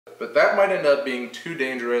but that might end up being too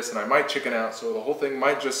dangerous and I might chicken out, so the whole thing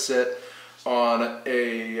might just sit on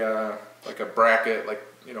a like a bracket, like,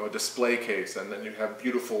 you know, a display case, and then you have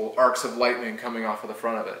beautiful arcs of lightning coming off of the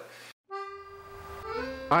front of it.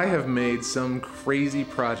 I have made some crazy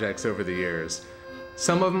projects over the years.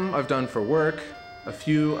 Some of them I've done for work, a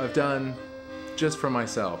few I've done just for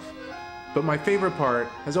myself. But my favorite part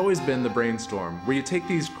has always been the brainstorm, where you take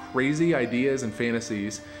these crazy ideas and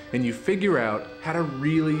fantasies and you figure out how to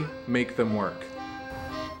really make them work.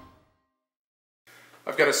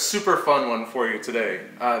 I've got a super fun one for you today.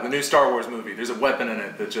 The new Star Wars movie. There's a weapon in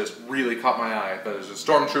it that just really caught my eye. There's a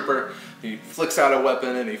Stormtrooper, he flicks out a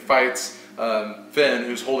weapon and he fights Finn,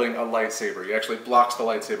 who's holding a lightsaber. He actually blocks the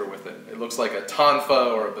lightsaber with it. It looks like a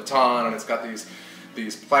tonfa or a baton, and it's got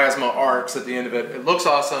these plasma arcs at the end of it. It looks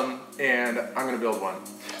awesome, and I'm gonna build one.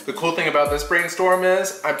 The cool thing about this brainstorm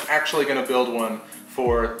is I'm actually gonna build one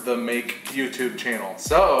for the Make YouTube channel.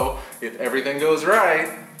 So if everything goes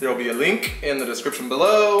right, there'll be a link in the description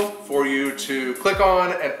below for you to click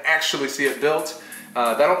on and actually see it built.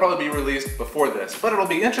 That'll probably be released before this, but it'll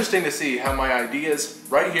be interesting to see how my ideas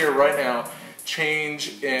right here, right now,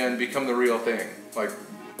 change and become the real thing. Like,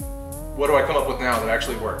 what do I come up with now that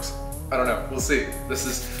actually works? I don't know, we'll see. This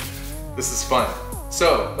is fun.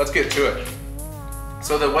 So let's get to it.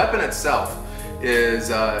 So the weapon itself is,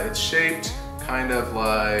 it's shaped kind of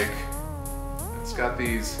like, it's got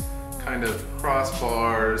these kind of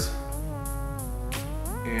crossbars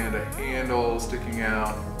and a handle sticking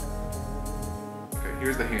out. Okay,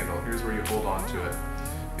 here's the handle, here's where you hold on to it.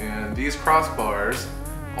 And these crossbars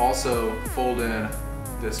also fold in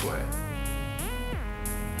this way.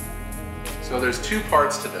 So there's two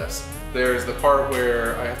parts to this. There's the part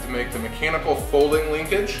where I have to make the mechanical folding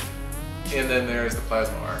linkage, and then there's the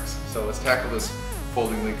plasma arcs. So let's tackle this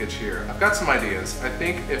folding linkage here. I've got some ideas. I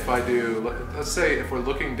think if I do, let's say if we're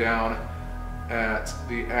looking down at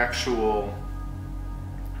the actual,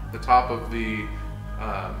 the top of the,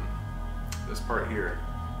 this part here,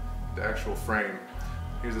 the actual frame.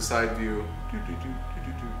 Here's a side view.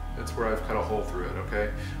 That's where I've cut a hole through it,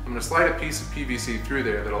 okay? I'm gonna slide a piece of PVC through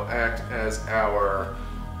there that'll act as our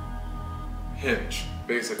hinge,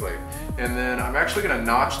 basically. And then I'm actually gonna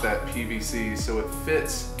notch that PVC so it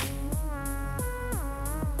fits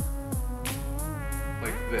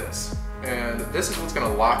like this. And this is what's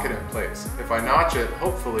gonna lock it in place. If I notch it,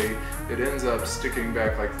 hopefully it ends up sticking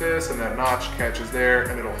back like this, and that notch catches there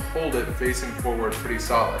and it'll hold it facing forward pretty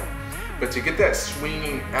solid. But to get that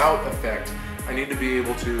swinging out effect, I need to be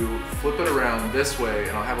able to flip it around this way,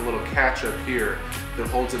 and I'll have a little catch up here that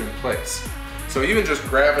holds it in place. So even just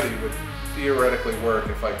gravity would theoretically work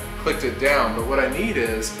if I clicked it down, but what I need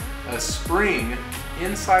is a spring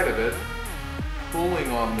inside of it pulling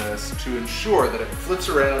on this to ensure that it flips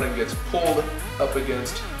around and gets pulled up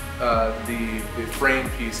against the frame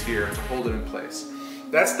piece here to hold it in place.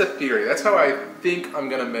 That's the theory. That's how I think I'm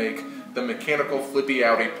gonna make the mechanical flippy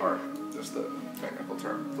outy part. Just the technical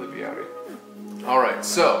term, flippy outy. All right,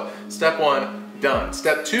 so step one, done.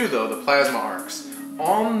 Step two though, the plasma arcs.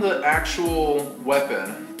 On the actual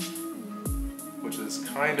weapon, which is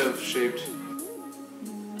kind of shaped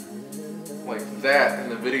like that in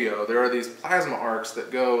the video, there are these plasma arcs that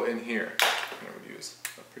go in here. I would use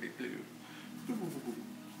a pretty blue.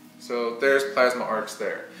 So there's plasma arcs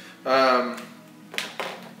there. And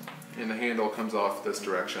the handle comes off this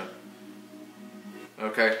direction.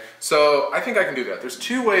 Okay, so I think I can do that. There's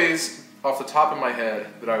two ways off the top of my head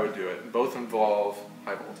that I would do it. Both involve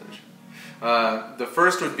high voltage. The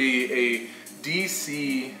first would be a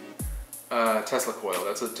DC Tesla coil.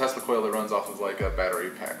 That's a Tesla coil that runs off of like a battery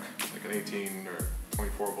pack, like an 18 or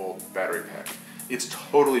 24 volt battery pack. It's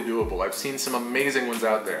totally doable. I've seen some amazing ones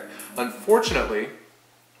out there. Unfortunately,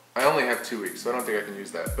 I only have 2 weeks, so I don't think I can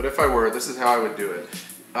use that. But if I were, this is how I would do it.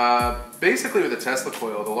 Basically with a Tesla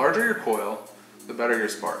coil, the larger your coil, the better your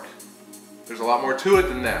spark. There's a lot more to it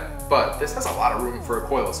than that, but this has a lot of room for a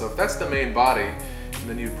coil. So if that's the main body, and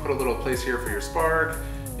then you put a little place here for your spark,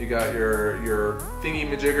 you got your thingy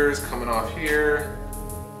majiggers coming off here,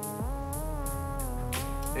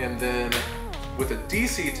 and then with a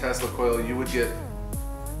DC Tesla coil, you would get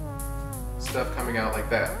stuff coming out like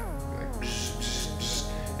that.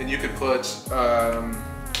 And you could put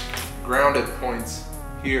grounded points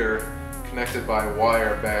here connected by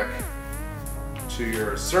wire back to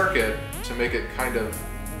your circuit to make it kind of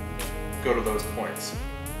go to those points.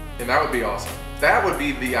 And that would be awesome. That would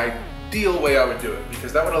be the ideal way I would do it,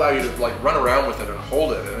 because that would allow you to like run around with it and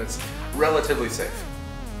hold it, and it's relatively safe.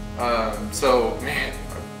 So man,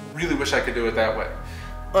 I really wish I could do it that way.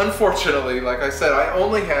 Unfortunately, like I said, I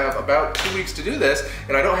only have about 2 weeks to do this,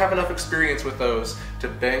 and I don't have enough experience with those to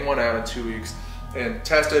bang one out in 2 weeks and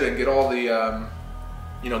test it and get all the,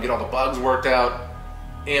 get all the bugs worked out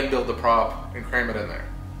and build the prop and cram it in there.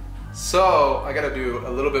 So I gotta do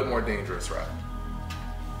a little bit more dangerous route.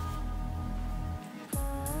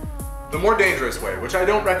 The more dangerous way, which I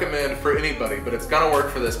don't recommend for anybody, but it's gonna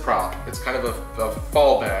work for this prop, it's kind of a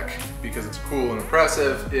fallback because it's cool and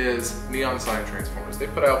impressive, is neon sign transformers. They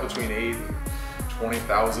put out between 8 and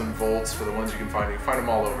 20,000 volts for the ones you can find. You can find them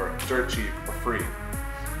all over, dirt cheap or free.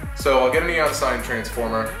 So I'll get a neon sign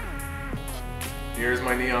transformer. Here's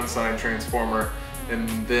my neon sign transformer. And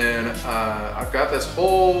then I've got this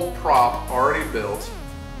whole prop already built.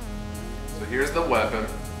 So here's the weapon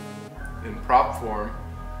in prop form.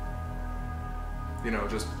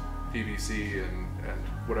 Just PVC and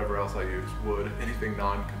whatever else I use, wood, anything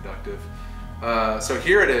non-conductive. So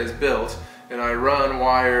here it is built, and I run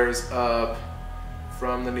wires up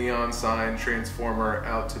from the neon sign transformer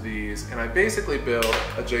out to these, and I basically build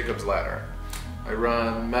a Jacob's ladder. I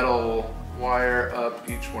run metal wire up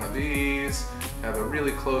each one of these, have a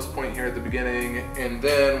really close point here at the beginning, and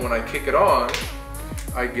then when I kick it on,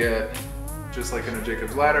 I get, just like in a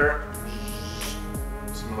Jacob's ladder,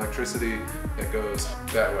 some electricity that goes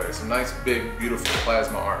that way. Some nice big beautiful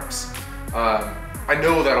plasma arcs. I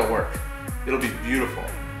know that'll work. It'll be beautiful.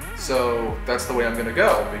 So that's the way I'm gonna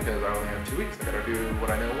go because I only have 2 weeks. I gotta do what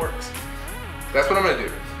I know works. That's what I'm gonna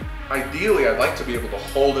do. Ideally, I'd like to be able to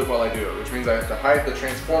hold it while I do it, which means I have to hide the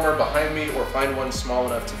transformer behind me or find one small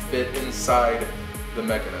enough to fit inside the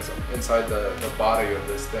mechanism, inside the body of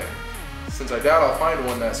this thing. Since I doubt I'll find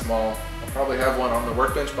one that small, I'll probably have one on the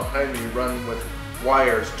workbench behind me run with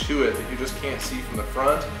wires to it that you just can't see from the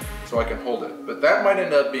front, so I can hold it. But that might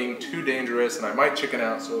end up being too dangerous and I might chicken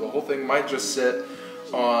out, so the whole thing might just sit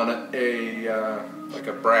on a like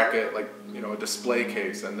a bracket, like a display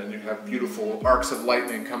case, and then you have beautiful arcs of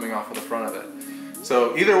lightning coming off of the front of it.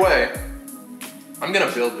 So either way, I'm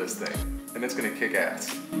gonna build this thing and it's gonna kick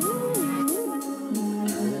ass.